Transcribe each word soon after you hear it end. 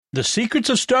The Secrets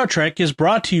of Star Trek is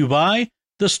brought to you by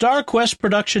the StarQuest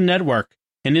Production Network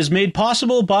and is made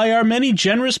possible by our many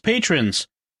generous patrons.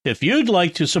 If you'd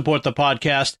like to support the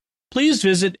podcast, please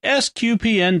visit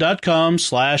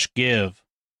sqpn.com/give.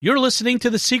 You're listening to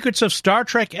The Secrets of Star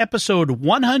Trek, episode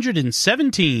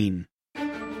 117.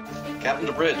 Captain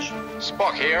to bridge.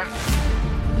 Spock here.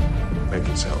 Make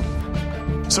it so.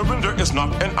 Surrender is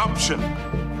not an option.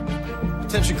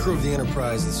 Attention crew of the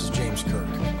Enterprise, this is James Kirk.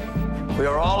 We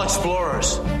are all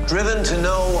explorers, driven to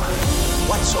know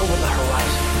what's over the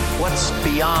horizon, what's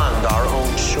beyond our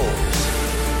own shores.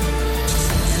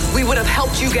 We would have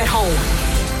helped you get home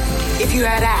if you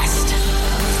had asked.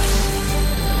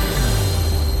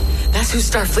 That's who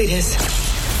Starfleet is.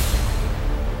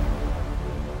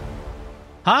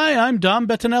 Hi, I'm Dom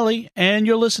Bettinelli, and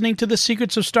you're listening to The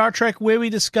Secrets of Star Trek, where we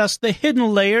discuss the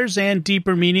hidden layers and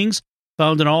deeper meanings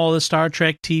found in all the Star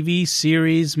Trek TV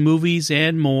series, movies,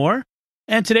 and more.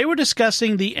 And today we're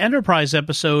discussing the Enterprise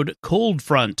episode, Cold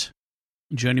Front.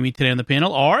 Joining me today on the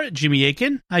panel are Jimmy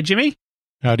Aiken. Hi, Jimmy.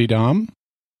 Howdy, Dom.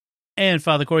 And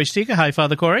Father Corey Stika. Hi,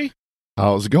 Father Corey.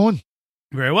 How's it going?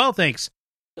 Very well, thanks.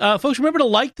 Folks, remember to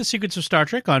like The Secrets of Star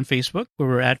Trek on Facebook, where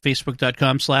we're at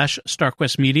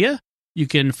facebook.com/StarQuestMedia. You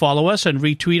can follow us and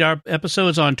retweet our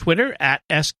episodes on Twitter at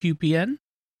SQPN.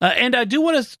 And I do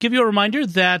want to give you a reminder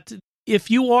that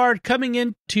if you are coming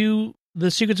into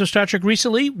The Secrets of Star Trek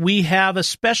recently, we have a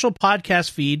special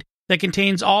podcast feed that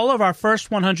contains all of our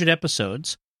first 100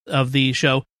 episodes of the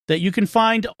show that you can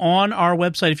find on our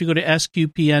website if you go to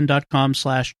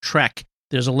sqpn.com/trek.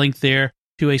 There's a link there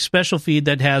to a special feed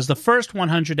that has the first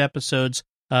 100 episodes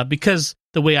because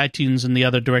the way iTunes and the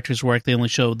other directories work, they only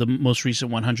show the most recent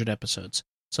 100 episodes.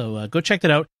 So go check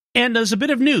that out. And there's a bit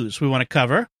of news we want to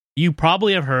cover. You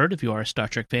probably have heard, if you are a Star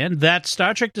Trek fan, that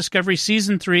Star Trek Discovery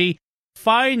Season 3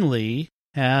 finally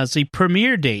has a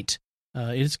premiere date.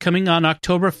 It's coming on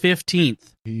October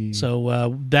 15th.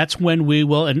 So that's when we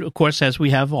will, and of course, as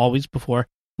we have always before,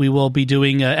 we will be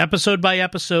doing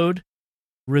episode-by-episode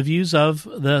reviews of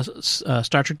the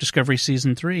Star Trek Discovery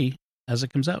Season 3 as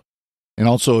it comes out. And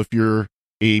also, if you're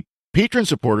a patron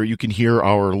supporter, you can hear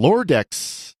our Lower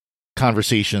Decks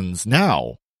conversations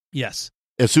now. Yes.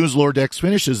 As soon as Lower Decks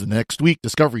finishes, the next week,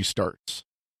 Discovery starts.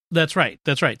 That's right.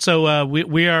 That's right. So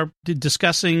we are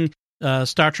discussing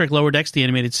Star Trek Lower Decks, the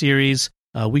animated series,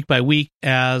 week by week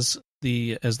as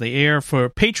they air for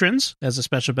patrons, as a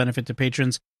special benefit to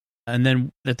patrons. And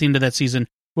then at the end of that season,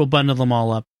 we'll bundle them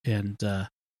all up, and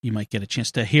you might get a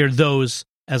chance to hear those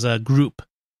as a group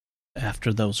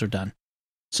after those are done.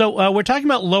 So we're talking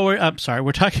about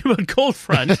we're talking about Cold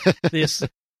Front, this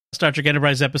Star Trek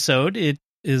Enterprise episode. It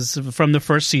is from the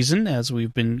first season, as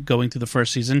we've been going through the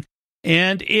first season,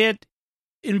 and it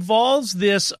involves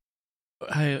this,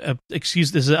 this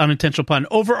is an unintentional pun,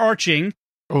 overarching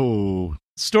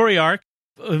story arc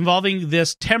involving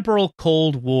this temporal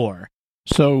Cold War.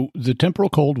 So the temporal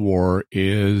Cold War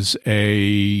is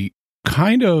a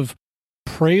kind of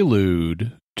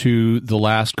prelude to the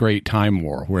last great Time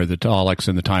War, where the Daleks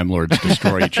and the Time Lords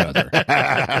destroy each other.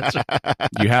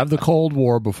 You have the Cold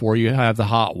War before you have the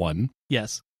hot one.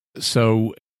 Yes.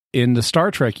 So in the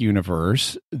Star Trek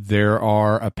universe, there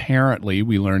are apparently,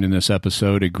 we learned in this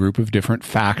episode, a group of different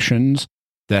factions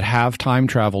that have time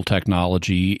travel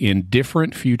technology in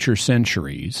different future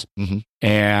centuries. Mm-hmm.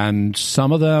 And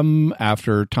some of them,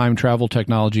 after time travel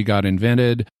technology got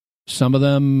invented, some of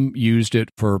them used it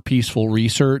for peaceful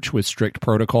research with strict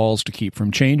protocols to keep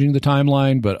from changing the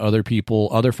timeline, but other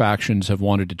factions have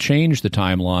wanted to change the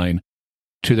timeline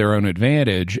to their own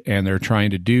advantage, and they're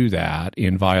trying to do that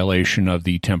in violation of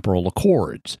the temporal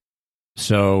accords.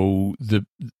 So the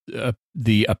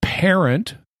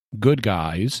apparent good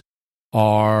guys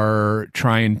are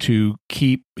trying to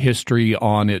keep history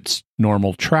on its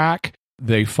normal track.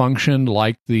 They function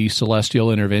like the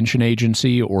Celestial Intervention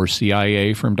Agency, or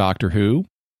CIA, from Doctor Who,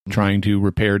 trying to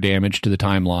repair damage to the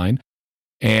timeline.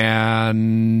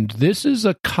 And this is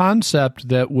a concept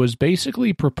that was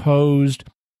basically proposed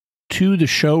to the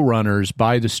showrunners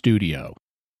by the studio,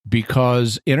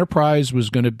 because Enterprise was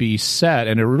going to be set,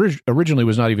 and it originally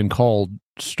was not even called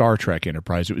Star Trek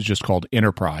Enterprise, it was just called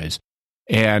Enterprise.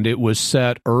 And it was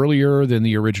set earlier than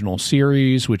the original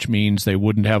series, which means they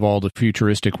wouldn't have all the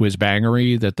futuristic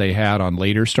whiz-bangery that they had on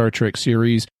later Star Trek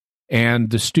series. And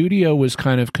the studio was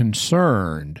kind of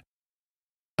concerned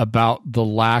about the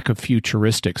lack of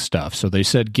futuristic stuff. So they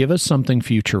said, give us something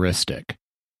futuristic,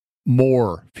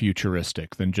 more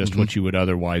futuristic than just what you would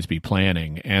otherwise be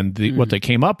planning. And what they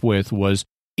came up with was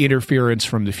interference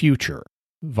from the future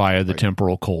via the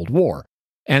temporal Cold War.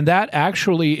 And that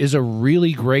actually is a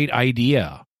really great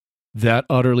idea that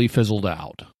utterly fizzled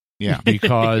out. Yeah.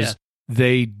 because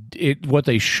what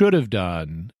they should have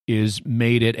done is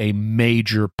made it a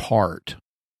major part.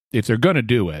 If they're going to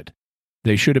do it,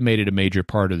 they should have made it a major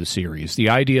part of the series. The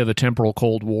idea of a temporal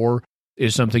Cold War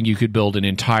is something you could build an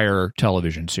entire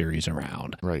television series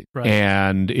around. Right.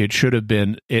 And it should have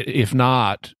been, if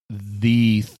not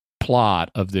the plot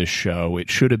of this show,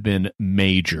 it should have been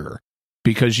major,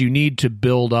 because you need to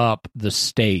build up the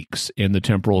stakes in the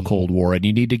temporal Cold War, and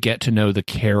you need to get to know the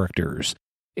characters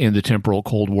in the temporal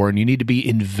Cold War, and you need to be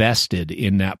invested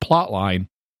in that plot line.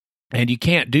 And you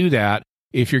can't do that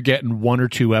if you're getting 1 or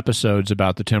 2 episodes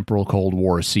about the temporal Cold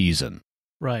War a season.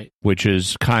 Right. Which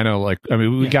is kind of like, I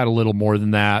mean, we got a little more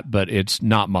than that, but it's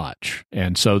not much.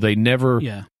 And so they never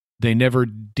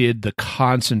did the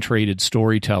concentrated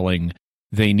storytelling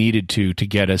they needed to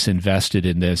get us invested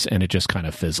in this, and it just kind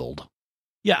of fizzled.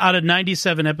 Yeah, out of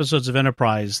 97 episodes of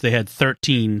Enterprise, they had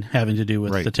 13 having to do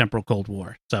with the temporal Cold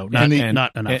War. So not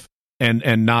enough.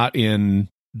 And not in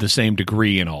the same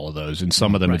degree in all of those. In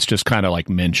some of them, it's just kind of like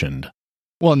mentioned.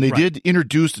 Well, and they did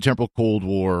introduce the temporal Cold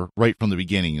War right from the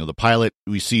beginning. You know, the pilot,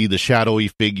 we see the shadowy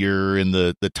figure in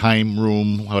the time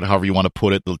room, however you want to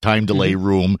put it, the time delay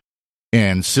room,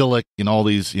 and Silic and all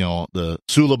these, you know, the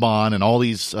Suliban and all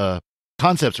these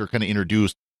concepts are kind of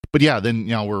introduced. But yeah, then,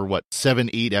 you know, we're 7,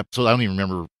 8 episodes. I don't even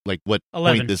remember like what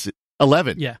 11. point this is.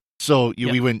 11. Yeah. So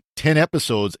we went 10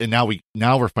 episodes, and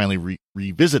now we're finally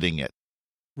revisiting it.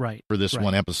 Right. For this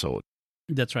one episode.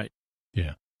 That's right.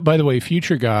 Yeah. By the way,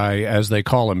 Future Guy, as they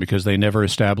call him, because they never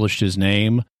established his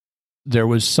name, there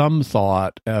was some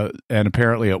thought, and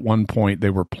apparently at one point they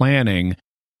were planning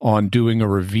on doing a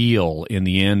reveal in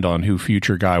the end on who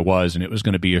Future Guy was, and it was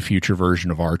going to be a future version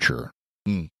of Archer.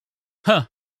 Huh.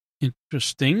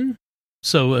 Interesting.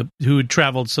 So who had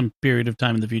traveled some period of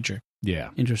time in the future. Yeah.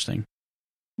 Interesting.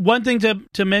 One thing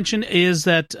to mention is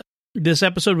that this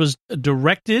episode was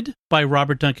directed by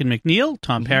Robert Duncan McNeil,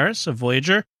 Tom Paris of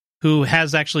Voyager, who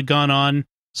has actually gone on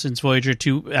since Voyager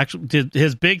 2. Actually,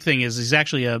 his big thing is he's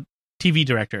actually a TV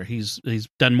director. He's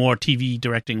done more TV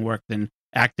directing work than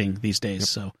acting these days.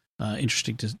 So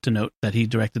interesting to note that he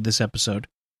directed this episode.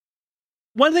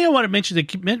 One thing I want to mention,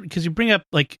 because you bring up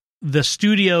like the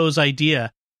studio's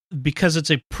idea, because it's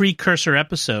a precursor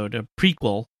episode, a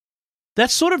prequel.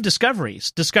 That's sort of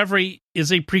Discovery's. Discovery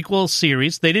is a prequel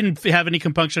series. They didn't have any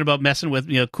compunction about messing with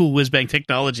cool whiz-bang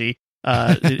technology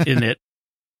in it.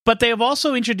 But they have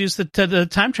also introduced the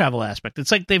time travel aspect.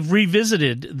 It's like they've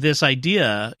revisited this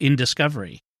idea in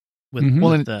Discovery.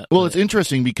 It's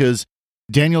interesting because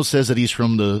Daniel says that he's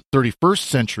from the 31st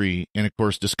century, and of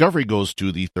course Discovery goes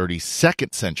to the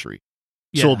 32nd century.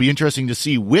 So it'll be interesting to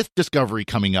see, with Discovery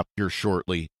coming up here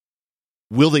shortly,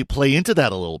 will they play into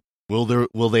that a little?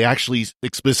 Will they actually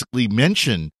explicitly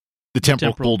mention the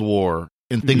temporal Cold War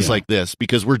and things like this?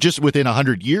 Because we're just within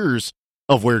 100 years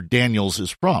of where Daniels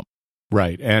is from.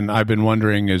 Right. And I've been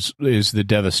wondering, is the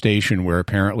devastation we're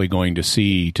apparently going to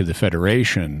see to the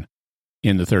Federation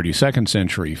in the 32nd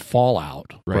century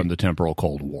fallout from the temporal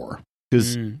Cold War?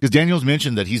 Because Daniels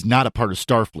mentioned that he's not a part of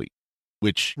Starfleet,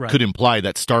 which could imply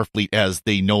that Starfleet as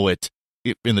they know it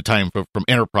in the time from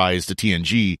Enterprise to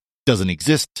TNG doesn't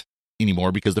exist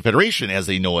anymore, because the Federation as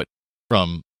they know it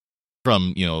from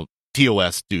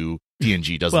TOS to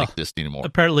TNG doesn't exist anymore.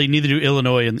 Apparently neither do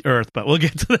Illinois and Earth, but we'll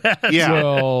get to that. Yeah.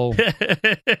 Well,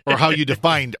 or how you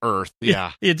defined Earth.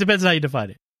 Yeah. It depends on how you define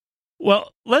it.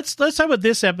 Well, let's talk about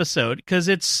this episode, because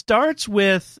it starts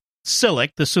with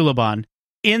Silic, the Suliban,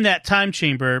 in that time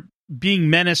chamber being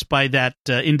menaced by that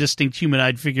indistinct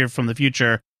humanoid figure from the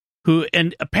future,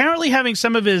 and apparently having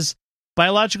some of his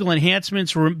biological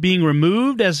enhancements being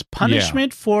removed as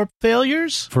punishment for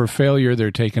failures. For failure,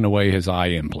 they're taking away his eye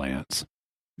implants.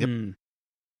 Yep. And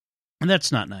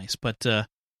that's not nice, but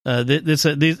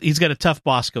he's got a tough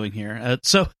boss going here.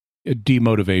 So a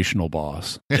demotivational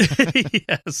boss.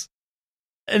 Yes.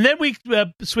 And then we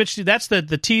switch to, that's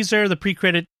the teaser, the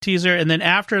pre-credit teaser, and then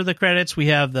after the credits, we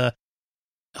have the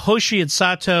Hoshi and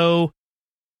Sato.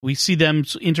 We see them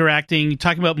interacting,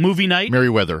 talking about movie night.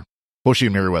 Merriweather. Hoshi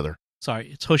and Merriweather.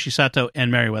 Sorry, it's Hoshi, Sato,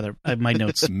 and Merriweather. I have my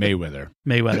notes. Mayweather.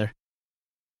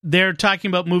 They're talking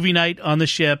about movie night on the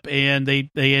ship, and they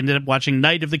ended up watching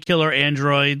Night of the Killer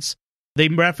Androids. They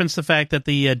reference the fact that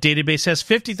the database has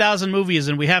 50,000 movies,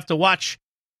 and we have to watch,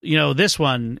 this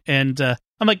one. And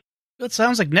I'm like, that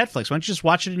sounds like Netflix. Why don't you just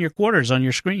watch it in your quarters on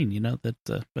your screen?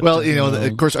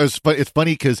 Of course, it's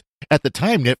funny because at the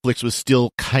time Netflix was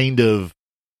still kind of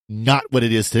not what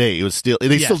it is today. It was still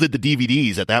still did the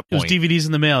DVDs at that point. It was DVDs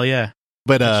in the mail, yeah.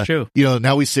 But that's true.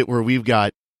 Now we sit where we've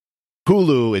got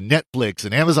Hulu and Netflix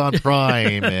and Amazon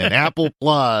Prime and Apple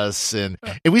Plus, and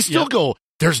we still go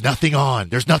there's nothing on.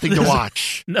 There's nothing to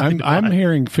watch. I'm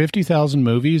hearing 50,000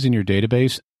 movies in your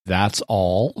database. That's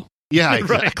all? Yeah,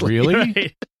 exactly. Really?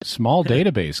 Right. Small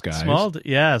database, guys.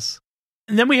 Yes.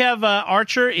 And then we have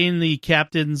Archer in the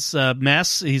captain's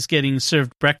mess. He's getting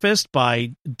served breakfast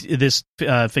by this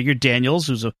figure, Daniels,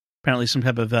 who's apparently some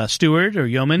type of steward or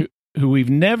yeoman. Who we've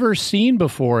never seen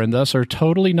before and thus are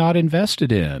totally not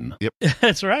invested in. Yep.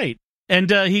 That's right. And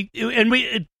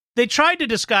they tried to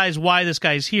disguise why this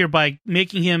guy's here by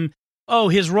making him,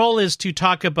 his role is to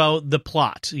talk about the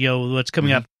plot, what's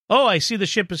coming up. Oh, I see the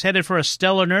ship is headed for a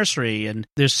stellar nursery, and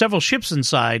there's several ships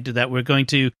inside that we're going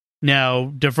to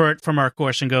now divert from our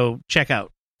course and go check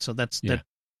out. So that's that.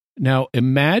 Now,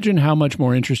 imagine how much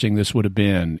more interesting this would have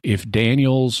been if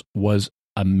Daniels was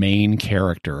a main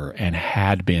character and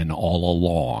had been all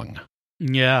along.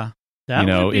 Yeah.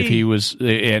 If he was,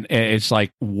 and it's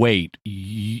like, wait,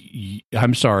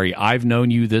 I'm sorry, I've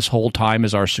known you this whole time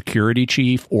as our security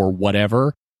chief or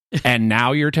whatever, and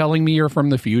now you're telling me you're from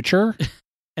the future?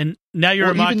 And now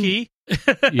you're a Maquis?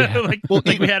 Yeah. like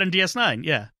we had in DS9,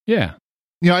 yeah. Yeah.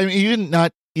 I mean,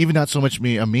 even not so much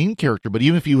a main character, but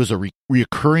even if he was a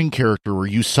reoccurring character where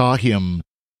you saw him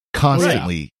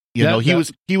constantly, he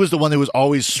was the one that was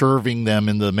always serving them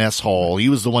in the mess hall. He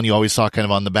was the one you always saw kind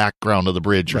of on the background of the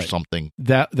bridge or something.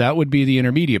 That would be the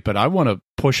intermediate, but I want to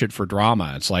push it for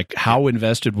drama. It's like, how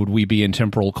invested would we be in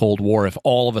temporal Cold War if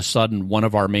all of a sudden one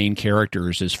of our main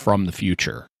characters is from the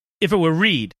future? If it were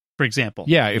Reed, for example.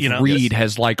 Yeah, if Reed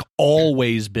has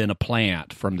always been a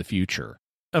plant from the future.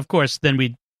 Of course, then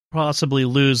we'd possibly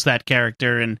lose that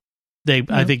character, and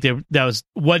I think that was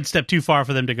one step too far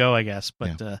for them to go, I guess.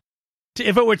 But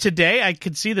if it were today, I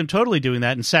could see them totally doing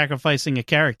that and sacrificing a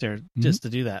character just to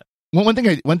do that. Well, one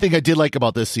thing I did like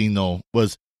about this scene, though,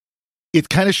 was it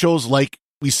kind of shows, like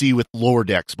we see with Lower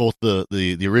Decks, both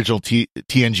the original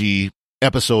TNG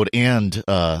episode and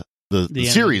the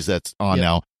series that's on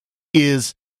now,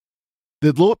 is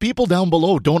the people down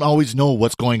below don't always know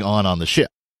what's going on the ship.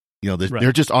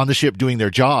 They're just on the ship doing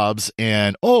their jobs,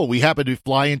 and we happen to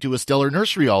fly into a stellar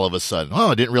nursery all of a sudden.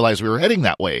 I didn't realize we were heading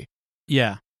that way.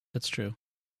 Yeah, that's true.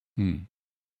 One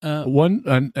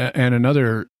and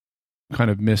another kind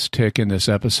of mistick in this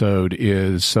episode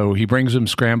is, so he brings him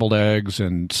scrambled eggs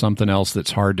and something else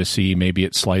that's hard to see. Maybe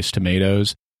it's sliced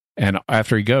tomatoes. And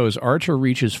after he goes, Archer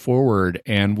reaches forward,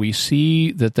 and we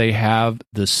see that they have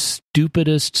the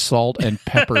stupidest salt and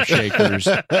pepper shakers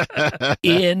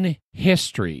in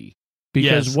history.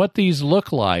 Because what these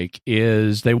look like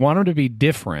is they want them to be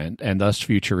different and thus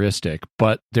futuristic,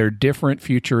 but they're different,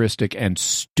 futuristic, and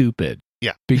stupid.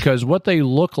 Yeah. Because what they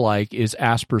look like is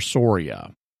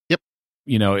aspersoria. Yep.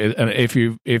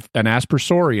 If an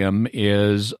aspersorium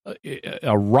is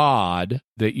a rod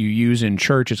that you use in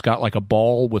church, it's got like a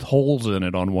ball with holes in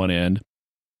it on one end.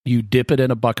 You dip it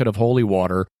in a bucket of holy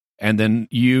water and then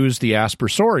use the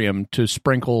aspersorium to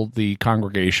sprinkle the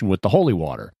congregation with the holy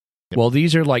water. Yep. Well,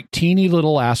 these are like teeny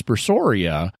little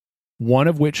aspersoria, one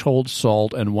of which holds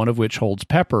salt and one of which holds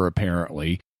pepper,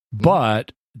 apparently,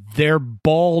 but they're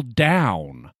balled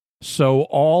down.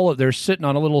 So they're sitting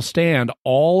on a little stand.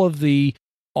 You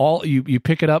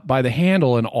pick it up by the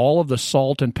handle, and all of the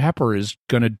salt and pepper is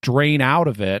going to drain out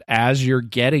of it as you're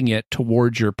getting it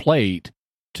towards your plate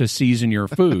to season your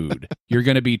food. You're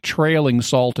going to be trailing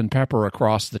salt and pepper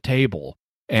across the table.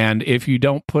 And if you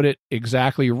don't put it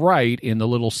exactly right in the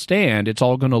little stand, it's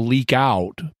all going to leak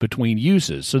out between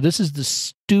uses. So this is the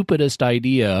stupidest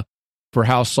idea for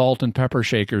how salt and pepper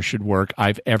shakers should work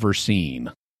I've ever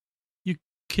seen. You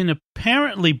can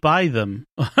apparently buy them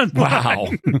online.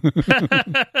 Wow.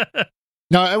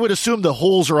 Now, I would assume the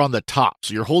holes are on the top.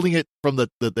 So you're holding it from the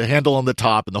handle on the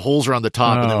top, and the holes are on the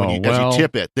top, and then as you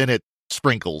tip it, then it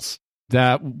sprinkles.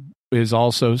 That is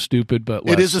also stupid, but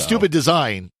it is a stupid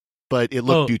design, but it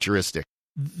looked futuristic.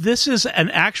 This is an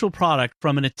actual product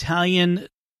from an Italian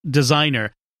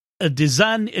designer, a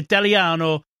Design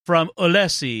Italiano from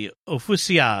Olesi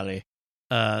Ufficiale.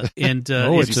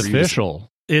 It's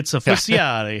official. It's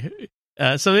officiale.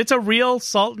 So it's a real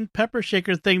salt and pepper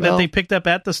shaker thing that they picked up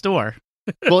at the store.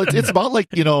 Well, it's about like,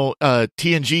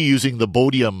 TNG using the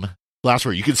bodium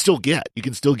glassware. You can still get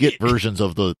versions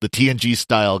of the TNG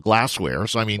style glassware.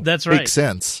 So, I mean, that's right. Makes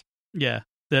sense. Yeah.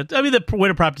 The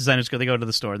winter prop designers they go to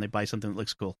the store and they buy something that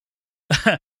looks cool.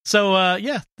 So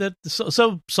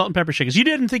salt and pepper shakers. You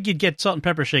didn't think you'd get salt and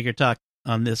pepper shaker talk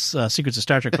on this Secrets of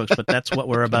Star Trek, folks, but that's what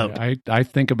we're about. I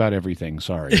think about everything.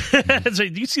 Sorry. That's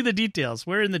right. You see the details.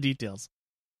 We're in the details.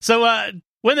 So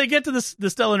when they get to the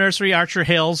Stellar Nursery, Archer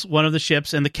hails one of the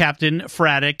ships, and the captain,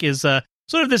 Fraddick, is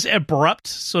sort of this abrupt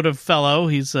sort of fellow.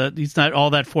 He's not all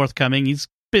that forthcoming. He's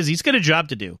busy. He's got a job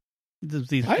to do.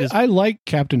 I like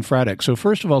Captain Fraddock. So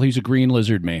first of all, he's a green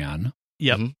lizard man.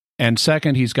 Yep. Mm-hmm. And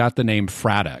second, he's got the name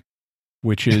Fraddock,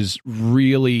 which is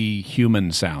really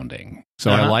human sounding.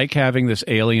 So I like having this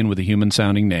alien with a human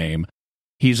sounding name.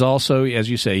 He's also, as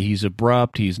you say, he's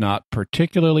abrupt. He's not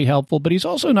particularly helpful, but he's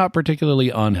also not particularly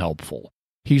unhelpful.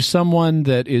 He's someone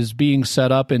that is being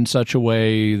set up in such a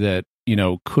way that,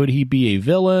 could he be a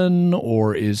villain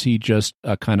or is he just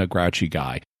a kind of grouchy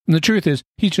guy? And the truth is,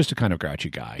 he's just a kind of grouchy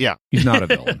guy. Yeah. He's not a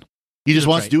villain. He just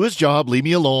wants to do his job, leave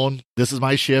me alone. This is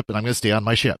my ship, and I'm going to stay on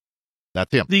my ship.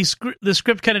 That's him. The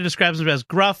script kind of describes him as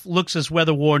gruff, looks as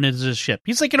weather-worn as his ship.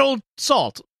 He's like an old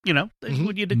salt,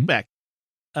 what you'd expect.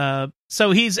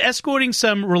 So he's escorting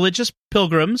some religious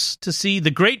pilgrims to see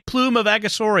the Great Plume of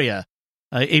Agasauria,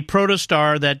 a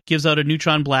protostar that gives out a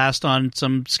neutron blast on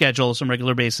some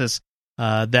regular basis,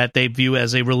 that they view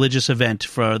as a religious event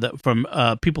from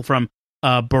people from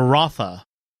Baratha.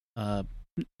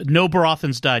 No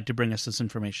Barathans died to bring us this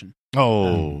information.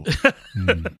 Oh.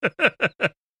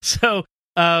 So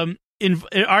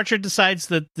Archer decides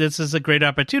that this is a great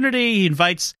opportunity. He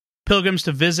invites pilgrims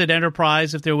to visit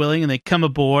Enterprise if they're willing, and they come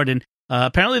aboard, and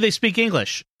apparently they speak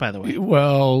English, by the way.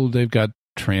 Well, they've got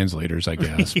translators, I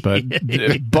guess.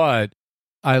 But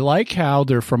I like how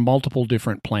they're from multiple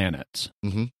different planets.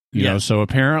 Mm-hmm. So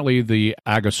apparently the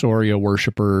Agasauria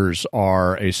worshippers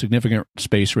are a significant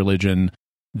space religion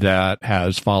that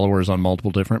has followers on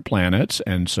multiple different planets,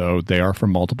 and so they are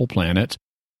from multiple planets.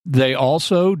 They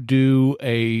also do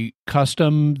a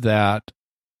custom that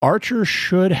Archer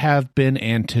should have been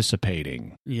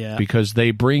anticipating. Yeah. Because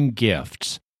they bring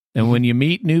gifts. And when you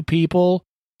meet new people,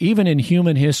 even in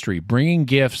human history, bringing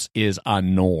gifts is a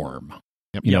norm.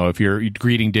 Yep. If you're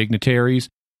greeting dignitaries.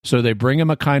 So they bring them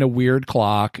a kind of weird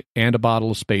clock and a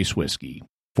bottle of space whiskey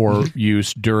for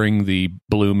use during the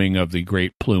blooming of the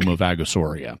Great Plume of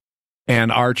Agasauria.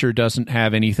 And Archer doesn't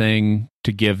have anything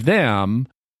to give them.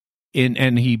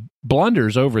 And he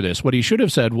blunders over this. What he should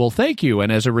have said, well, thank you. And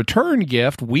as a return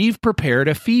gift, we've prepared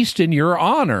a feast in your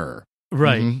honor.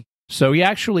 Right. Mm-hmm. So he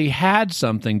actually had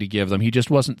something to give them. He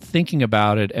just wasn't thinking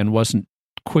about it and wasn't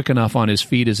quick enough on his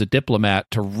feet as a diplomat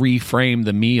to reframe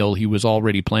the meal he was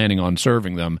already planning on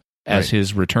serving them as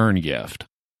his return gift.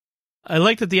 I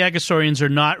like that the Agasaurians are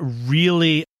not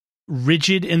really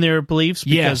rigid in their beliefs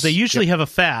because they usually have a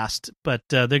fast, but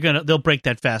they'll break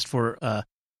that fast for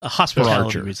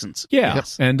hospitality reasons. Yeah,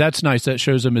 yes. And that's nice. That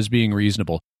shows them as being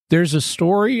reasonable. There's a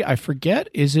story, I forget,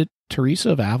 is it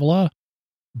Teresa of Avila?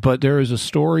 But there is a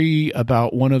story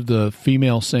about one of the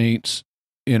female saints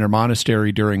in her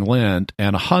monastery during Lent,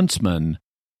 and a huntsman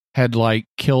had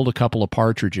killed a couple of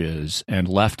partridges and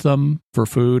left them for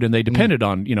food, and they depended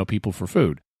on people for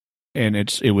food. And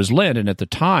it was Lent, and at the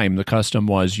time the custom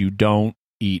was you don't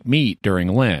eat meat during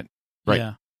Lent, right?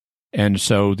 Yeah. And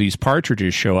so these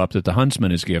partridges show up that the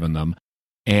huntsman has given them,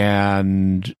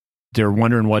 and they're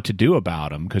wondering what to do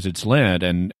about them because it's Lent.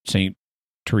 And St.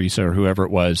 Teresa or whoever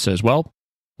it was says, well,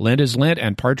 Lent is Lent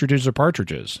and partridges are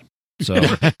partridges. So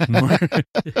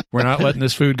we're not letting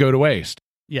this food go to waste.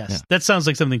 Yes, that sounds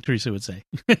like something Teresa would say.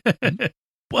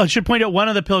 Well, I should point out one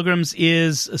of the pilgrims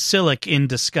is Silic in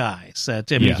disguise.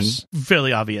 It's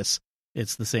fairly obvious.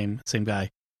 It's the same guy,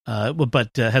 but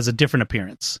has a different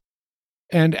appearance.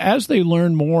 And as they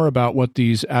learn more about what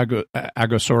these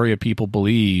Agasauria people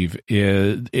believe,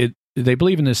 they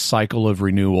believe in this cycle of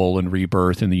renewal and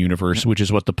rebirth in the universe, which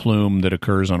is what the plume that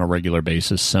occurs on a regular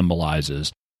basis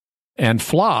symbolizes. And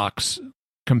Phlox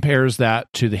compares that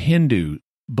to the Hindu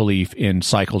belief in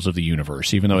cycles of the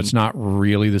universe, even though it's not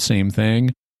really the same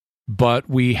thing. But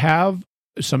we have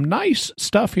some nice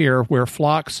stuff here where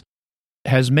Phlox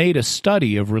has made a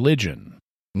study of religion.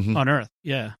 On Earth,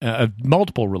 of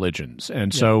multiple religions.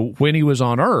 And so when he was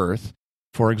on Earth,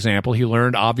 for example, he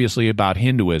learned obviously about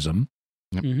Hinduism,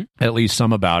 at least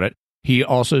some about it. He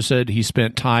also said he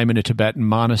spent time in a Tibetan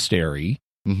monastery,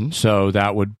 so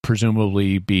that would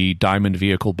presumably be Diamond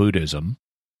Vehicle Buddhism.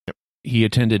 He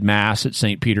attended Mass at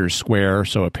St. Peter's Square,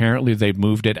 so apparently they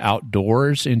moved it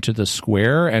outdoors into the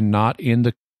square and not in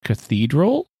the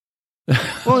cathedral.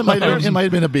 Well, it might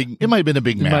have been a big mass. It might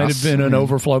have been an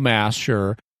overflow mass,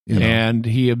 sure. And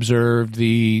he observed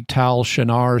the Tal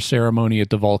Shinar ceremony at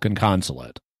the Vulcan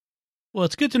consulate. Well,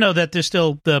 it's good to know that there's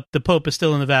still the Pope is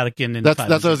still in the Vatican. That's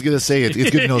what I was going to say. It's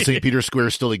good to know St. Peter's Square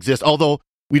still exists, although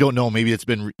we don't know. Maybe it's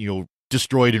been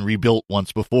destroyed and rebuilt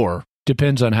once before.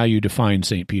 Depends on how you define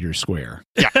St. Peter's Square.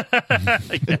 Yeah.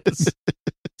 Yes.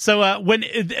 So when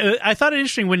I thought it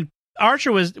interesting when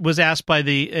Archer was asked by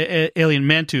the alien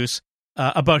Mantus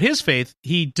about his faith,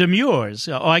 he demurs.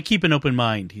 I keep an open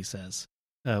mind, he says.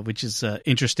 which is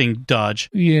interesting dodge.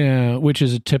 Yeah, which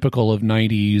is a typical of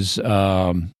 90s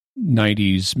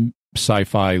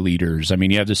sci-fi leaders. I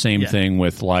mean, you have the same thing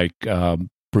with like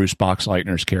Bruce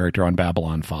Boxleitner's character on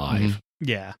Babylon 5. Mm-hmm.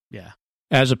 Yeah.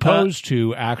 As opposed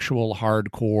to actual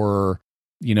hardcore,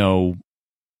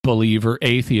 believer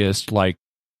atheist like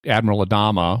Admiral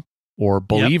Adama, or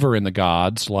believer in the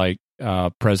gods like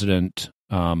President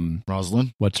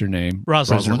Rosalind. What's her name?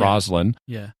 Rosalind. Rosalind.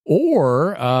 Yeah.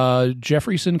 Or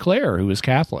Jeffrey Sinclair, who is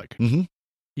Catholic. Mm-hmm.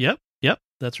 Yep.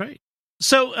 That's right.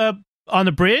 So on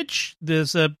the bridge,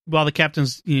 there's while the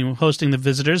captain's hosting the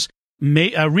visitors,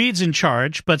 Reed's in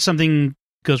charge, but something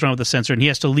goes wrong with the sensor, and he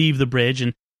has to leave the bridge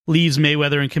and leaves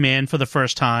Mayweather in command for the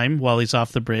first time while he's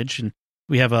off the bridge. And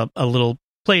we have a little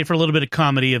play for a little bit of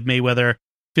comedy of Mayweather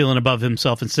feeling above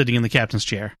himself and sitting in the captain's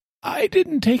chair. I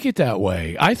didn't take it that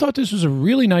way. I thought this was a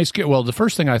really nice... Well, the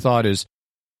first thing I thought is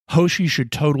Hoshi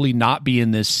should totally not be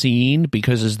in this scene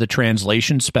because as the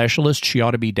translation specialist, she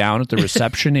ought to be down at the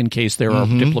reception in case there are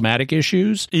diplomatic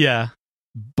issues. Yeah.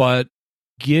 But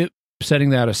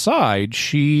setting that aside,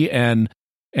 she and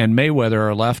Mayweather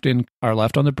are left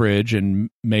on the bridge, and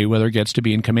Mayweather gets to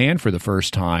be in command for the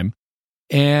first time.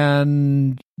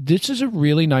 And this is a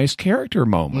really nice character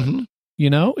moment.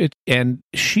 And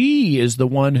she is the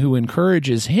one who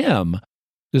encourages him.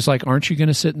 It's like, aren't you going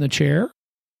to sit in the chair?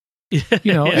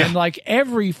 And like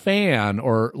every fan,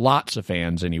 or lots of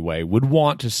fans anyway, would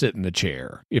want to sit in the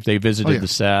chair if they visited the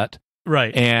set.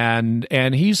 Right.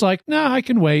 And he's like, no, I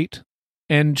can wait.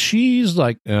 And she's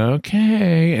like,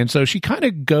 okay. And so she kind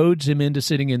of goads him into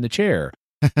sitting in the chair.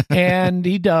 And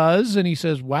he does. And he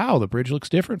says, wow, the bridge looks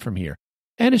different from here.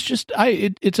 And it's just,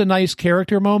 it's a nice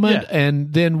character moment. Yeah.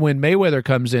 And then when Mayweather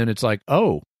comes in, it's like,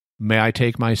 oh, may I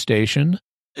take my station?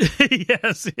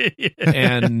 Yes.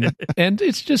 and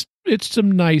it's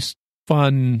some nice,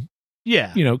 fun,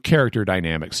 character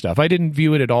dynamic stuff. I didn't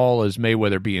view it at all as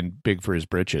Mayweather being big for his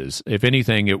britches. If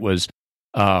anything, it was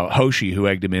Hoshi who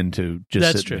egged him into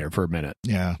just sitting there for a minute.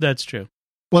 Yeah. That's true.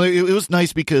 Well, it was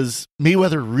nice because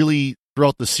Mayweather really,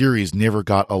 throughout the series, never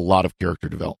got a lot of character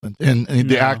development. And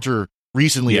the actor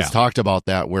recently has talked about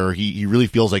that, where he really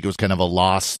feels like it was kind of a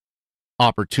lost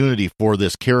opportunity for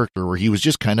this character, where he was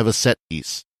just kind of a set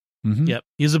piece. Mm-hmm. Yep.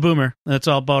 He's a boomer. That's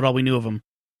about all we knew of him.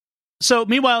 So,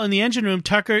 meanwhile, in the engine room,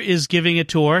 Tucker is giving a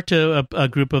tour to a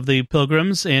group of the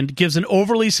pilgrims and gives an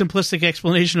overly simplistic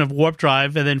explanation of warp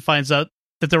drive, and then finds out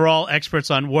that they're all experts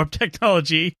on warp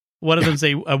technology. One of them's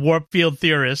a warp field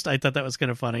theorist. I thought that was kind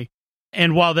of funny.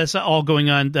 And while that's all going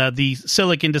on, the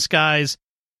Silic in disguise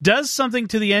does something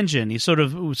to the engine. He sort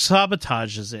of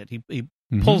sabotages it. He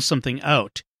pulls something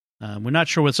out. We're not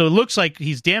sure what. So it looks like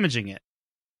he's damaging it.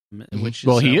 Which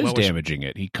is, he is damaging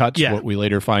it. He cuts what we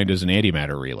later find is an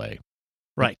antimatter relay.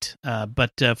 Right.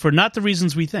 But for not the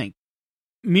reasons we think.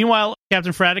 Meanwhile,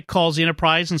 Captain Fraddock calls the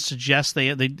Enterprise and suggests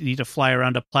they need to fly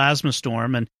around a plasma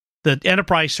storm, and the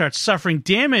Enterprise starts suffering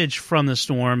damage from the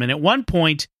storm, and at one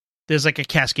point, there's like a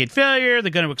cascade failure,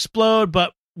 they're going to explode,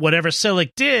 but whatever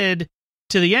Silic did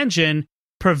to the engine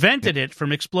prevented it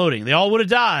from exploding. They all would have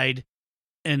died,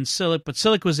 but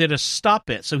Silic was there to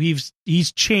stop it, so he's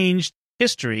changed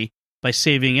history by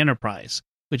saving Enterprise,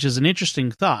 which is an interesting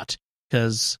thought,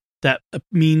 because that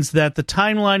means that the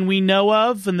timeline we know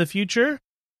of in the future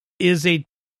is a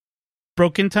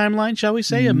broken timeline, shall we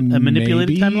say? A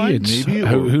manipulated timeline? Maybe.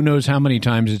 Who knows how many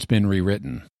times it's been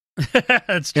rewritten?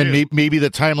 That's true. And maybe the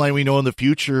timeline we know in the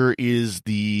future is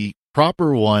the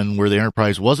proper one, where the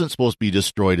Enterprise wasn't supposed to be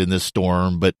destroyed in this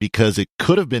storm, but because it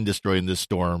could have been destroyed in this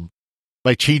storm,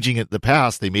 by changing it in the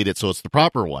past, they made it so it's the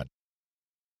proper one.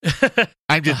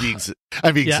 I'm being silly.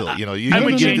 You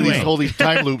get into these holy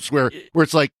time loops where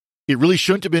it's like, it really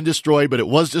shouldn't have been destroyed, but it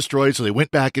was destroyed, so they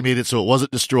went back and made it so it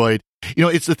wasn't destroyed.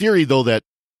 It's the theory, though, that,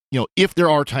 if there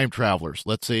are time travelers,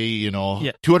 let's say,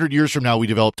 200 years from now, we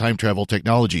develop time travel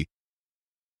technology.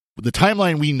 The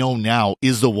timeline we know now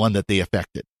is the one that they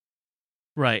affected.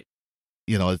 Right.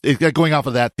 Going off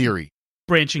of that theory.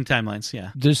 Branching timelines,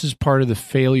 yeah. This is part of the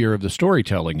failure of the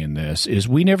storytelling in this, is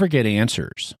we never get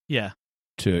answers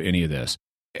to any of this.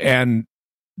 And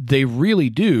they really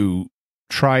do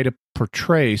try to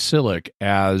portray Silic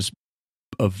as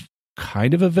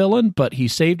kind of a villain, but he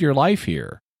saved your life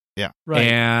here. Yeah. Right.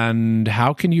 And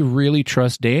how can you really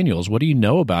trust Daniels? What do you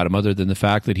know about him other than the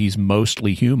fact that he's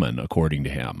mostly human, according to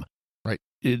him? Right.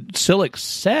 Silic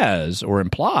says or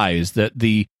implies that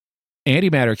the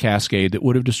antimatter cascade that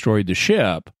would have destroyed the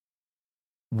ship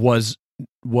was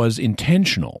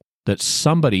intentional, that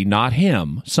somebody, not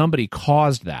him, somebody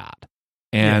caused that.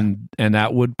 And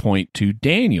that would point to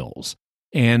Daniels.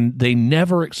 And they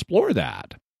never explore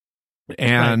that.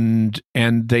 And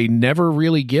they never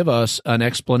really give us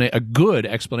a good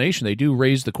explanation. They do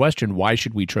raise the question, why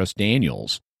should we trust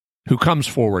Daniels, who comes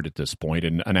forward at this point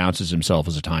and announces himself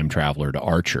as a time traveler to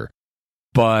Archer.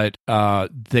 But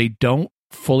they don't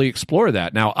fully explore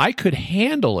that. Now, I could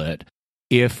handle it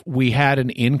if we had an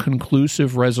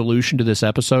inconclusive resolution to this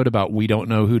episode about we don't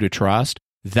know who to trust.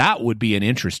 That would be an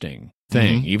interesting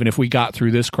thing, even if we got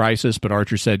through this crisis, but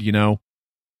Archer said,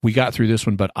 we got through this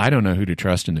one, but I don't know who to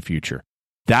trust in the future.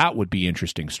 That would be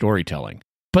interesting storytelling.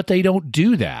 But they don't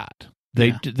do that.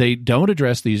 They don't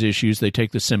address these issues. They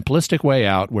take the simplistic way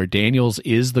out where Daniels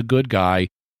is the good guy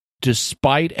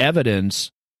despite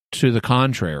evidence to the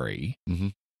contrary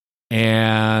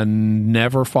and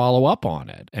never follow up on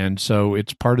it. And so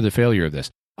it's part of the failure of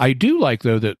this. I do like,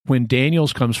 though, that when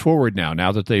Daniels comes forward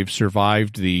now that they've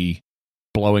survived the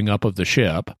blowing up of the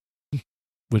ship,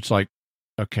 which like,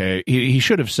 okay, he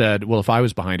should have said, well, if I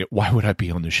was behind it, why would I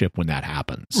be on the ship when that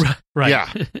happens? Right.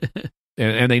 Yeah.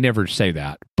 and they never say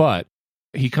that. But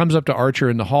he comes up to Archer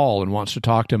in the hall and wants to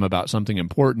talk to him about something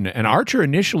important. And Archer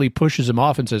initially pushes him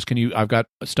off and says, I've got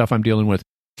stuff I'm dealing with.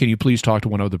 Can you please talk to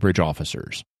one of the bridge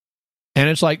officers? And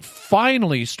it's like,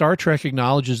 finally, Star Trek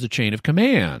acknowledges the chain of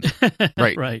command.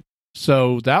 Right.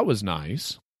 So that was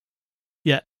nice.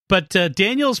 Yeah. But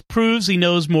Daniels proves he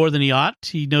knows more than he ought.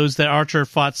 He knows that Archer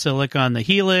fought Silik on the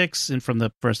Helix and from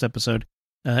the first episode.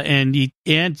 And he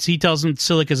tells him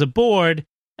Silik is aboard,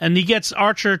 and he gets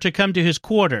Archer to come to his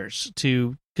quarters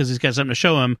because he's got something to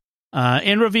show him,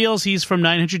 and reveals he's from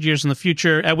 900 years in the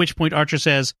future, at which point Archer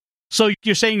says, so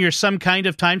you're saying you're some kind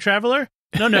of time traveler?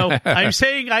 No, I'm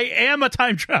saying I am a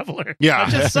time traveler. Yeah. I'm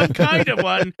just some kind of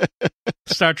one.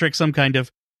 Star Trek, some kind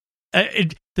of.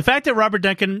 The fact that Robert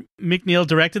Duncan McNeil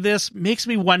directed this makes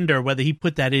me wonder whether he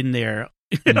put that in there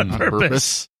on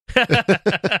purpose.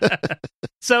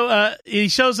 So he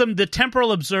shows them the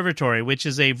Temporal Observatory, which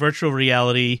is a virtual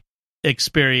reality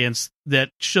experience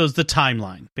that shows the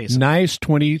timeline, basically. Nice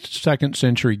 22nd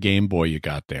century Game Boy you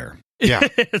got there. Yeah.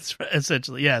 It's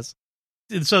essentially, yes.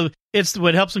 So it's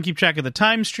what helps him keep track of the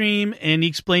time stream, and he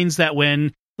explains that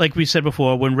when, like we said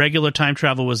before, when regular time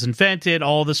travel was invented,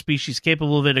 all the species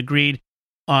capable of it agreed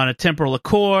on a temporal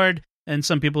accord, and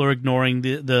some people are ignoring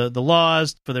the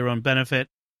laws for their own benefit.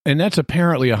 And that's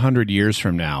apparently 100 years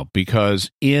from now, because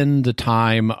in the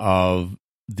time of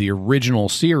the original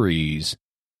series,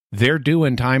 they're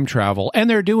doing time travel, and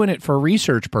they're doing it for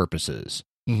research purposes.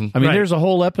 I mean, there's a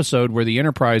whole episode where the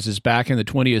Enterprise is back in the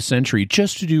 20th century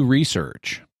just to do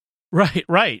research. Right.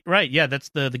 Yeah, that's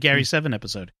the Gary 7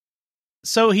 episode.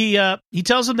 So he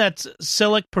tells him that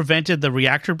Silik prevented the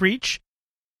reactor breach.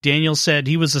 Daniel said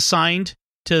he was assigned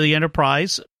to the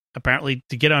Enterprise, apparently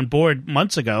to get on board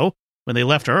months ago when they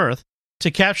left Earth,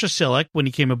 to capture Silik when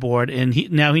he came aboard, and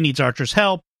now he needs Archer's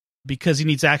help because he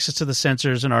needs access to the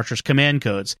sensors and Archer's command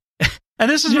codes.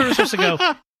 And this is where we're supposed to go.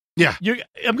 Yeah.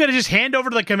 I'm going to just hand over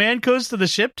the command codes to the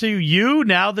ship to you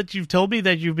now that you've told me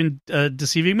that you've been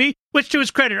deceiving me, which to his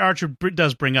credit, Archer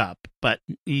does bring up, but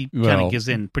he kind of gives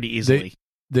in pretty easily.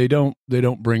 They don't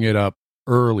bring it up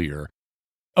earlier.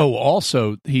 Oh,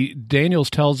 also, Daniels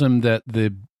tells him that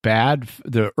the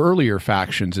earlier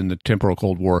factions in the Temporal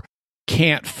Cold War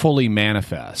can't fully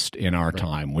manifest in our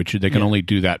time, which they can only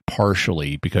do that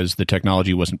partially because the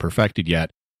technology wasn't perfected yet.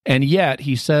 And yet,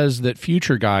 he says that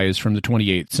future guy is from the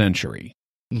 28th century.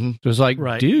 So it's like,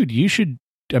 dude, you should...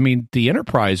 I mean, the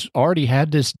Enterprise already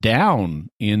had this down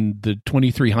in the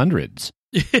 2300s.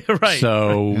 Right.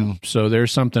 So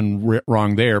there's something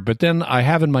wrong there. But then I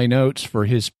have in my notes for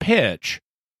his pitch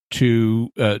to...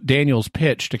 Daniel's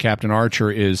pitch to Captain Archer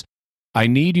is, I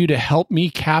need you to help me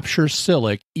capture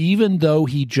Silik, even though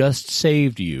he just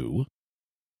saved you.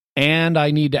 And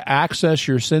I need to access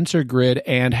your sensor grid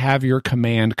and have your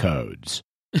command codes.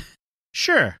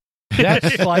 Sure.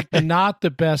 That's like not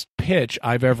the best pitch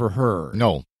I've ever heard.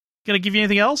 No. Can I give you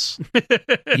anything else?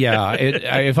 Yeah.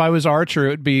 If I was Archer, it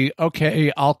would be,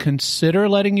 okay, I'll consider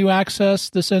letting you access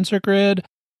the sensor grid,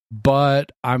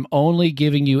 but I'm only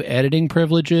giving you editing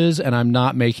privileges and I'm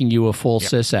not making you a full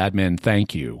sysadmin.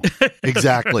 Thank you.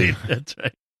 Exactly. That's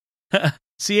right.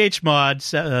 CHMod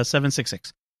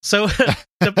 766. So,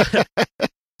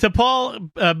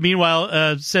 T'Pol,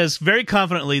 meanwhile, says very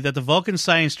confidently that the Vulcan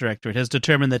Science Directorate has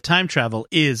determined that time travel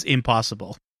is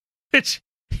impossible, which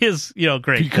is,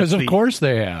 great. Because of course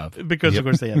they have. Because of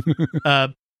course they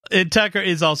have. And Tucker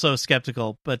is also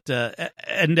skeptical, but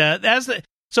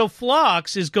so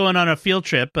Phlox is going on a field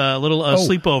trip, a little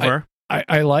sleepover.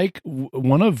 I like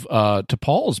one of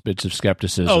T'Pol's bits of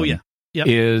skepticism. Oh yeah. Yep.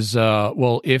 Is,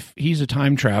 if he's a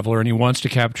time traveler and he wants to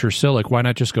capture Silik, why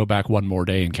not just go back one more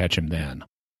day and catch him then?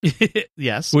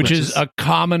 Yes. Which is a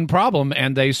common problem,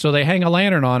 and they hang a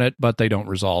lantern on it, but they don't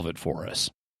resolve it for us.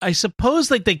 I suppose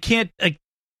they can't...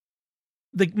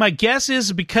 my guess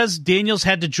is because Daniels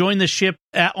had to join the ship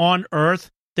on Earth,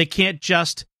 they can't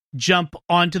just jump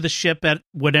onto the ship at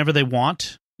whatever they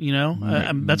want,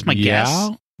 that's my guess. Yeah,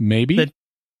 maybe.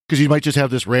 Because you might just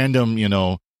have this random,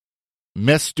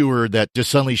 mess steward that just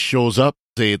suddenly shows up,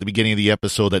 say, at the beginning of the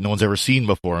episode that no one's ever seen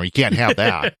before. You can't have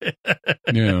that.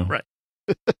 Yeah. Right.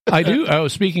 I do. Oh,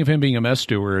 speaking of him being a mess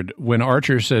steward, when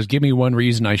Archer says, "Give me one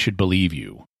reason I should believe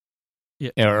you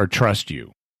or trust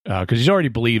you," because he already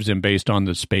believes him based on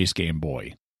the Space Game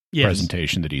Boy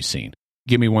presentation that he's seen.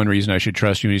 Give me one reason I should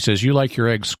trust you. And he says, "You like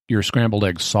your scrambled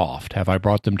eggs soft. Have I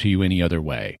brought them to you any other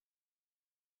way?"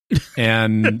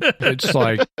 And it's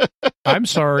like, I'm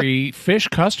sorry, fish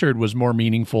custard was more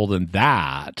meaningful than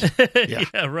that.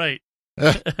 Yeah, right.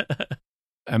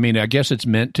 I mean, I guess it's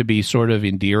meant to be sort of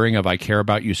endearing of I care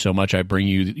about you so much I bring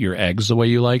you your eggs the way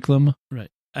you like them.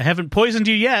 Right. I haven't poisoned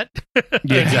you yet. Yeah,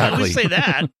 exactly. At least say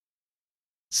that.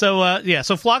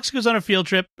 So Phlox goes on a field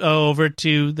trip over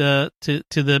to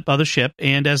the other ship,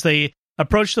 and as they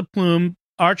approach the plume,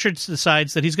 Archer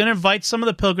decides that he's going to invite some of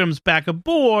the pilgrims back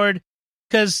aboard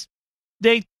because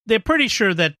they're pretty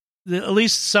sure that at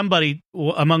least somebody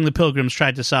among the pilgrims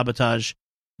tried to sabotage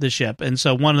the ship, and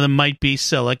so one of them might be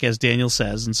Silik, as Daniel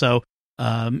says. And so,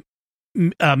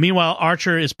 meanwhile,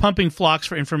 Archer is pumping Phlox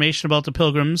for information about the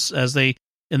pilgrims as they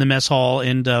in the mess hall,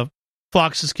 and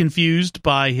Phlox is confused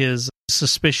by his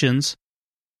suspicions.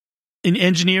 In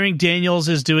engineering, Daniels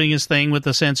is doing his thing with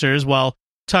the sensors while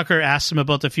Tucker asks him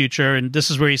about the future, and this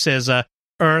is where he says,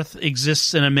 Earth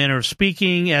exists in a manner of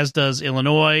speaking, as does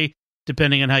Illinois,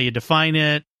 depending on how you define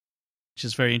it, which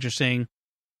is very interesting.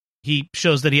 He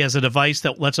shows that he has a device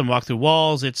that lets him walk through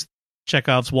walls. It's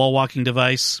Chekhov's wall-walking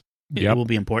device. It will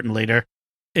be important later.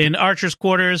 In Archer's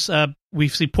quarters, we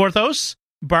see Porthos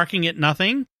barking at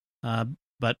nothing,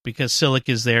 but because Silik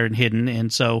is there and hidden,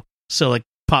 and so Silik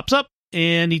pops up,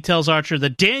 and he tells Archer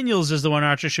that Daniels is the one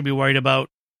Archer should be worried about,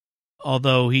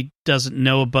 although he doesn't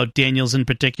know about Daniels in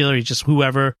particular. He's just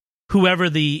whoever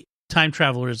the time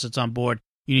traveler is that's on board,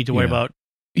 you need to worry about.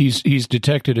 He's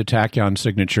detected a tachyon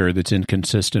signature that's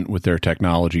inconsistent with their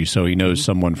technology, so he knows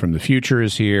someone from the future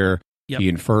is here. Yep. He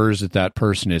infers that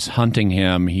person is hunting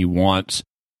him. He wants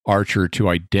Archer to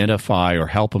identify or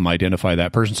help him identify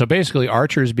that person. So basically,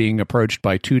 Archer is being approached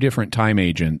by two different time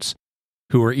agents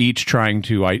who are each trying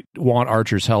to want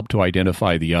Archer's help to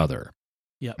identify the other.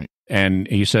 Yep. And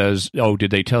he says, "Oh,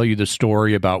 did they tell you the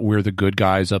story about we're the good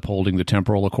guys upholding the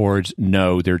temporal accords?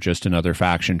 No, they're just another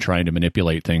faction trying to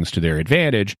manipulate things to their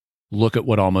advantage. Look at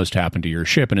what almost happened to your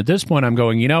ship." And at this point, I'm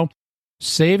going,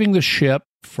 saving the ship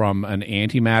from an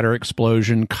antimatter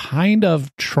explosion kind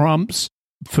of trumps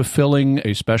fulfilling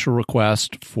a special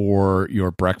request for your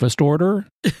breakfast order.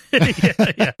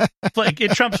 Yeah. Like,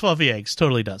 it trumps fluffy eggs.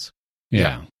 Totally does.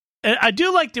 Yeah. And I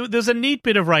do like, there's a neat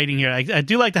bit of writing here. I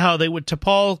do like how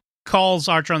T'Pol calls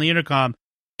Archer on the intercom,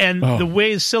 and the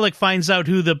way Silik finds out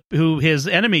who his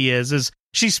enemy is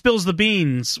she spills the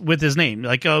beans with his name.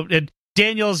 Like,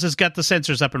 Daniels has got the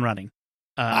sensors up and running.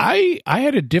 I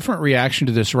had a different reaction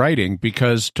to this writing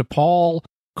because T'Pol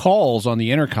calls on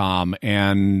the intercom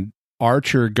and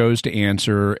Archer goes to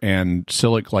answer and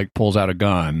Silik pulls out a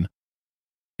gun,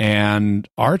 and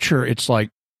Archer, it's like,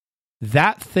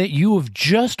 that thing, you have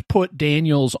just put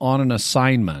Daniels on an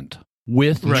assignment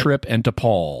with Trip and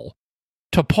T'Pol.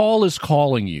 T'Pol is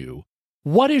calling you.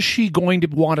 What is she going to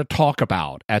want to talk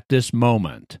about at this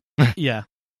moment? Yeah.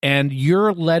 And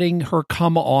you're letting her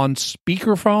come on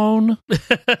speakerphone?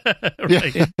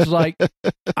 Right. It's like,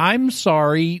 I'm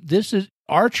sorry, this is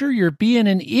Archer, you're being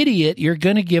an idiot. You're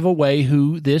going to give away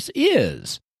who this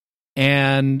is.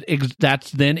 And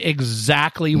that's then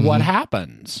exactly what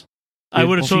happens. I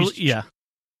would have totally,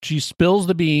 She spills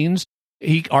the beans.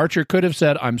 Archer could have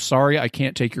said, "I'm sorry, I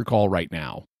can't take your call right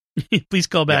now. Please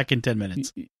call back in 10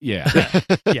 minutes." Yeah.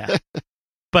 Yeah.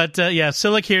 But,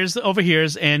 Silik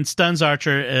overhears and stuns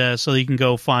Archer so he can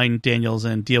go find Daniels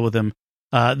and deal with him.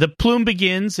 The plume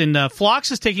begins, and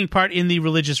Phlox is taking part in the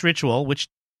religious ritual, which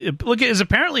is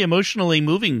apparently emotionally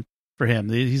moving for him.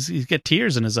 He's got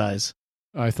tears in his eyes.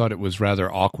 I thought it was rather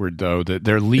awkward, though, that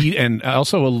their lead, and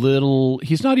also a little,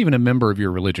 he's not even a member of your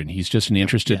religion. He's just an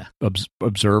interested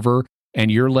observer,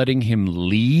 and you're letting him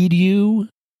lead you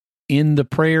in the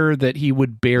prayer that he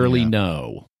would barely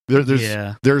know.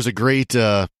 There's a great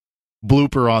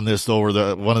blooper on this, though,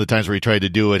 where one of the times where he tried to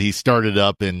do it, he started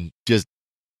up and just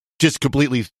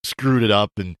completely screwed it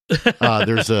up. And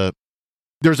there's a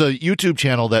YouTube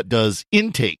channel that does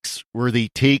intakes where he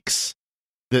takes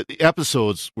the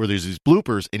episodes where there's these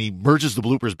bloopers, and he merges the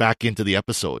bloopers back into the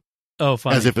episode. Oh,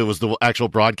 funny. As if it was the actual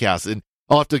broadcast. And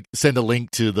I'll have to send a link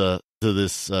to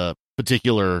this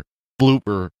particular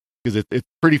blooper, because it's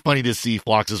pretty funny to see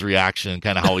Phlox's reaction,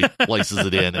 kind of how he places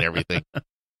it in and everything.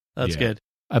 That's good.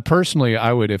 Personally,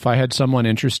 I would, if I had someone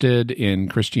interested in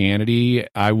Christianity,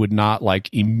 I would not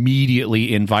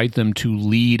immediately invite them to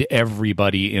lead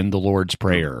everybody in the Lord's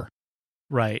Prayer.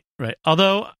 Right.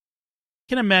 Although, I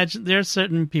can imagine, there are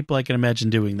certain people I can imagine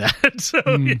doing that. So,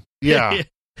 yeah.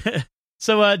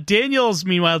 So Daniels,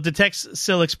 meanwhile, detects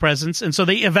Silik's presence, and so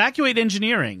they evacuate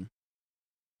engineering.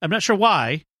 I'm not sure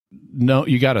why. No,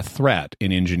 you got a threat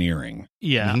in engineering.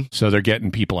 Yeah. Mm-hmm. So they're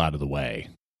getting people out of the way.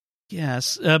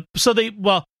 Yes.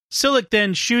 Silik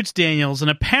then shoots Daniels and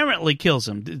apparently kills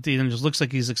him. Daniels looks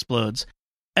like he explodes.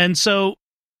 And so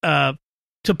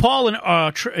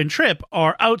T'Pol and Trip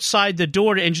are outside the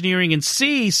door to engineering and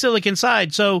see Silik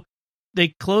inside. So they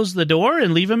close the door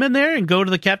and leave him in there and go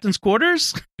to the captain's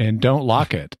quarters. And don't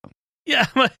lock it. Yeah.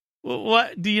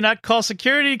 What? Do you not call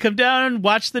security? Come down and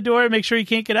watch the door and make sure he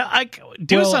can't get out?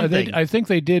 Something. I think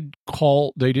they did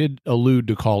allude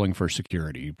to calling for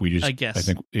security. I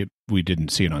think we didn't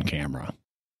see it on camera.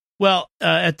 Well,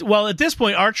 at this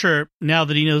point, Archer, now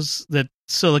that he knows that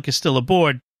Silik is still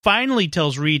aboard, finally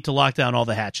tells Reed to lock down all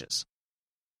the hatches.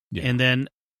 Yeah. And then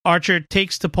Archer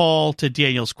takes T'Pol to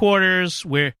Daniel's quarters,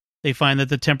 where they find that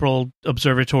the temporal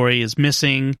observatory is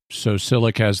missing. So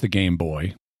Silik has the Game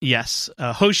Boy. Yes.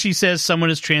 Hoshi says someone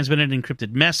has transmitted an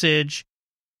encrypted message.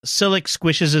 Silik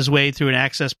squishes his way through an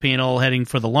access panel heading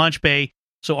for the launch bay.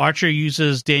 So Archer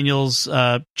uses Daniel's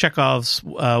Chekhov's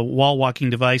wall-walking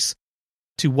device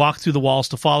to walk through the walls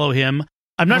to follow him.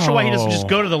 I'm not sure why he doesn't just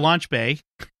go to the launch bay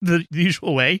the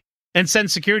usual way and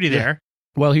send security there.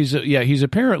 Well, he's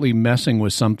apparently messing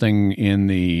with something in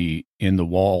the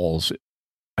walls.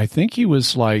 I think he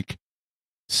was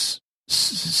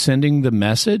sending the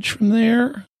message from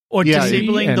there. Or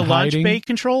disabling the launch bay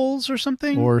controls or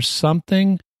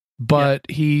something. But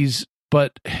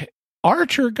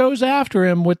Archer goes after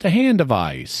him with the hand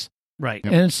device. Right.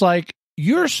 And it's like,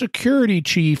 your security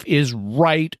chief is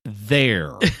right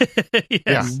there.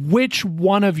 Yes. Which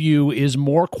one of you is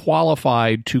more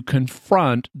qualified to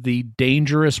confront the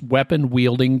dangerous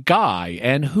weapon-wielding guy?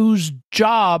 And whose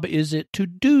job is it to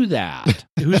do that?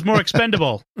 Who's more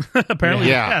expendable? Apparently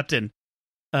the captain.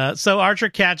 So Archer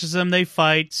catches him. They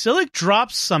fight. Silik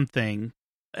drops something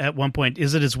at one point.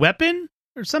 Is it his weapon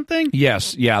or something?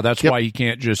 Yes. Yeah, that's why he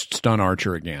can't just stun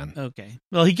Archer again. Okay.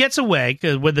 Well, he gets away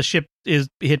when the ship is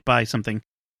hit by something.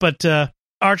 But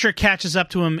Archer catches up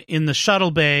to him in the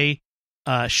shuttle bay,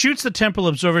 shoots the temporal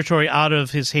observatory out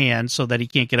of his hand so that he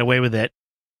can't get away with it.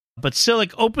 But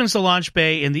Silik opens the launch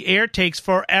bay, and the air takes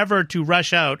forever to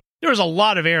rush out. There was a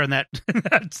lot of air in that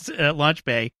launch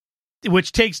bay,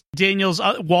 which takes Daniel's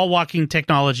wall-walking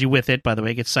technology with it, by the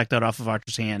way. It gets sucked out off of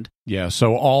Archer's hand. Yeah,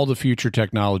 so all the future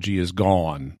technology is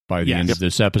gone by the end of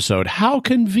this episode. How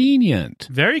convenient.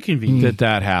 Very convenient.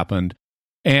 That happened.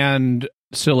 And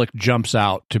Silik jumps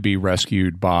out to be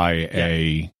rescued by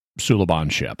a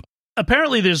Suliban ship.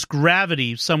 Apparently there's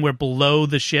gravity somewhere below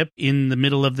the ship in the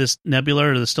middle of this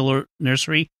nebula or the stellar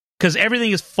nursery, because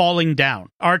everything is falling down.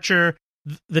 Archer,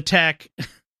 the tech...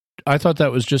 I thought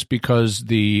that was just because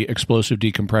the explosive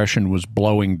decompression was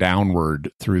blowing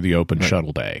downward through the open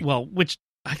shuttle bay. Well,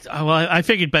 I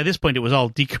figured by this point it was all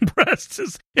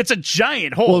decompressed. It's a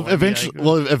giant hole.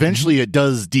 Eventually it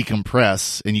does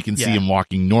decompress, and you can see him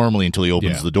walking normally until he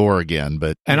opens the door again.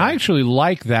 I actually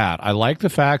like that. I like the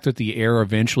fact that the air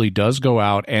eventually does go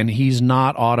out, and he's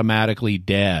not automatically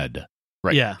dead.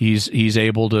 Right. Yeah. He's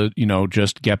able to,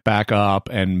 just get back up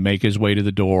and make his way to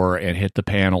the door and hit the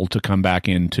panel to come back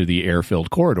into the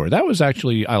air-filled corridor. That was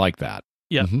actually, I like that.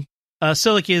 Yeah. Mm-hmm.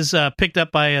 Silik is picked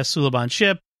up by a Suliban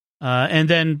ship, and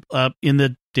then in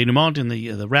the denouement, in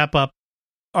the wrap-up,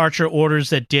 Archer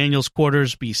orders that Daniel's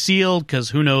quarters be sealed,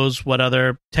 because who knows what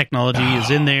other technology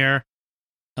is in there.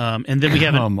 And then we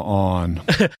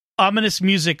have ominous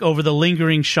music over the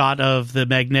lingering shot of the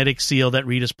magnetic seal that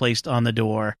Reed has placed on the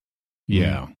door.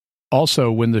 Yeah.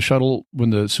 Also, when the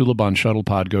Suliban shuttle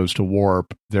pod goes to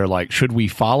warp, they're like, should we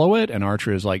follow it? And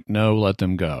Archer is like, no, let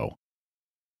them go.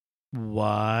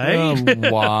 Why?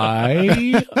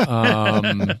 Why?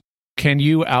 Can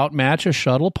you outmatch a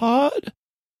shuttle pod?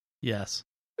 Yes.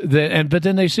 But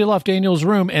then they seal off Daniel's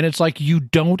room, and it's like, you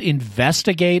don't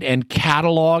investigate and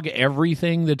catalog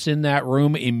everything that's in that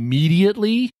room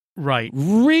immediately? Right.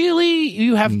 Really?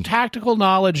 You have tactical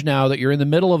knowledge now that you're in the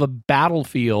middle of a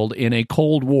battlefield in a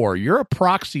Cold War. You're a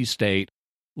proxy state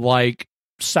like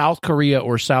South Korea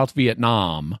or South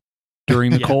Vietnam.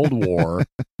 during the Cold War,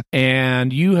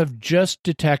 and you have just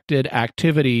detected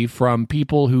activity from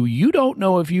people who you don't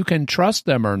know if you can trust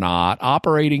them or not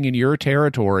operating in your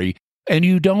territory, and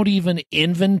you don't even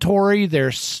inventory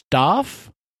their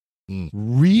stuff?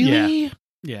 Really?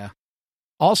 Yeah.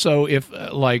 Also, if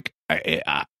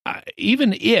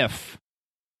even if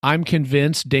I'm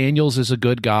convinced Daniels is a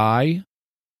good guy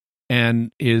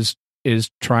and is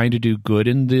trying to do good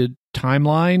in the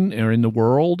timeline or in the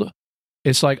world,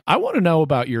 it's like, I want to know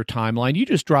about your timeline. You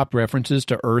just dropped references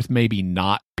to Earth maybe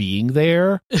not being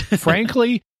there.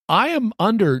 Frankly, I am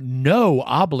under no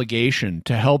obligation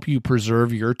to help you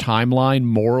preserve your timeline,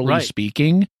 morally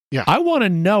speaking. Yeah. I want to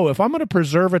know, if I'm going to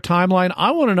preserve a timeline,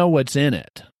 I want to know what's in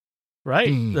it.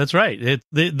 Right. That's right.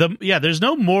 There's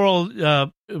no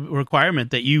moral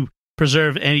requirement that you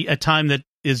preserve a time that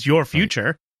is your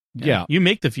future. Right. Yeah. You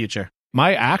make the future.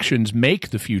 My actions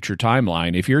make the future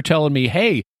timeline. If you're telling me,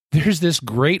 hey, there's this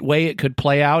great way it could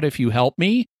play out if you help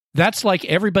me, that's like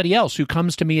everybody else who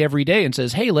comes to me every day and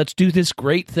says, hey, let's do this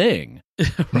great thing.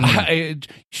 I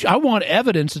want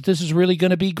evidence that this is really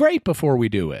going to be great before we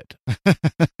do it.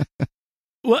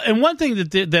 Well, and one thing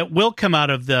that will come out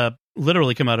of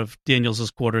literally come out of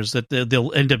Daniels' quarters that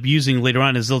they'll end up using later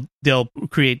on is they'll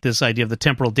create this idea of the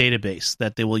temporal database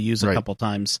that they will use a couple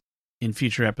times in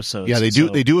future episodes. Yeah, they do.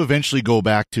 They do eventually go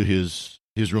back to his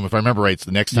room. If I remember right, it's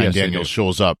the next time Daniels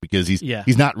shows up, because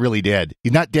he's not really dead.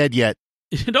 He's not dead yet.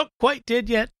 Not quite dead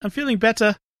yet. I'm feeling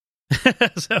better.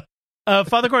 So,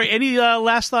 Father Corey, any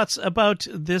last thoughts about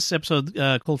this episode,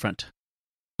 Cold Front?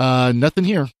 Nothing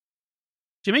here.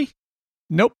 Jimmy?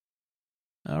 Nope.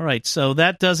 All right, so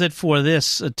that does it for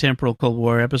this Temporal Cold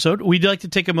War episode. We'd like to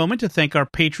take a moment to thank our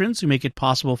patrons who make it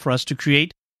possible for us to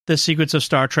create The Secrets of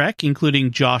Star Trek, including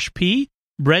Josh P.,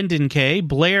 Brendan K.,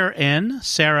 Blair N.,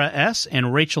 Sarah S.,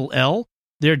 and Rachel L.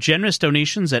 Their generous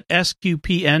donations at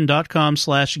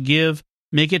sqpn.com/give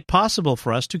make it possible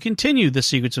for us to continue The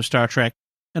Secrets of Star Trek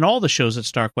and all the shows at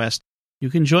StarQuest. You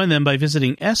can join them by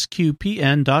visiting sqpn.com/give.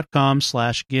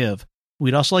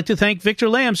 We'd also like to thank Victor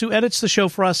Lambs, who edits the show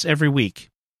for us every week.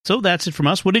 So that's it from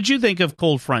us. What did you think of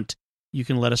Cold Front? You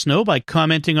can let us know by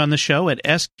commenting on the show at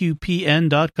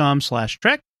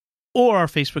sqpn.com/trek, or our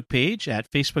Facebook page at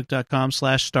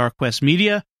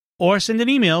facebook.com/StarQuestMedia, or send an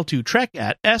email to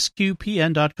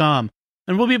trek@sqpn.com.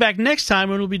 And we'll be back next time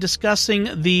when we'll be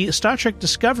discussing the Star Trek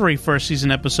Discovery first season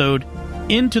episode,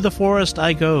 Into the Forest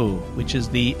I Go, which is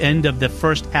the end of the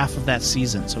first half of that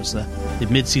season. So it's the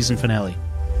mid-season finale.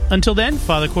 Until then,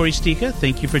 Father Corey Stika,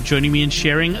 thank you for joining me and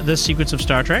sharing The Secrets of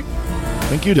Star Trek.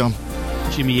 Thank you, Dom.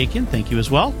 Jimmy Aiken, thank you as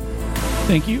well.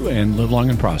 Thank you, and live long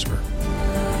and prosper.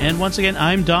 And once again,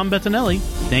 I'm Dom Bettinelli.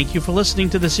 Thank you for listening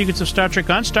to The Secrets of Star Trek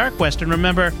on StarQuest. And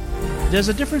remember, there's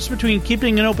a difference between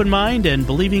keeping an open mind and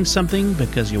believing something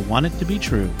because you want it to be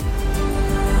true.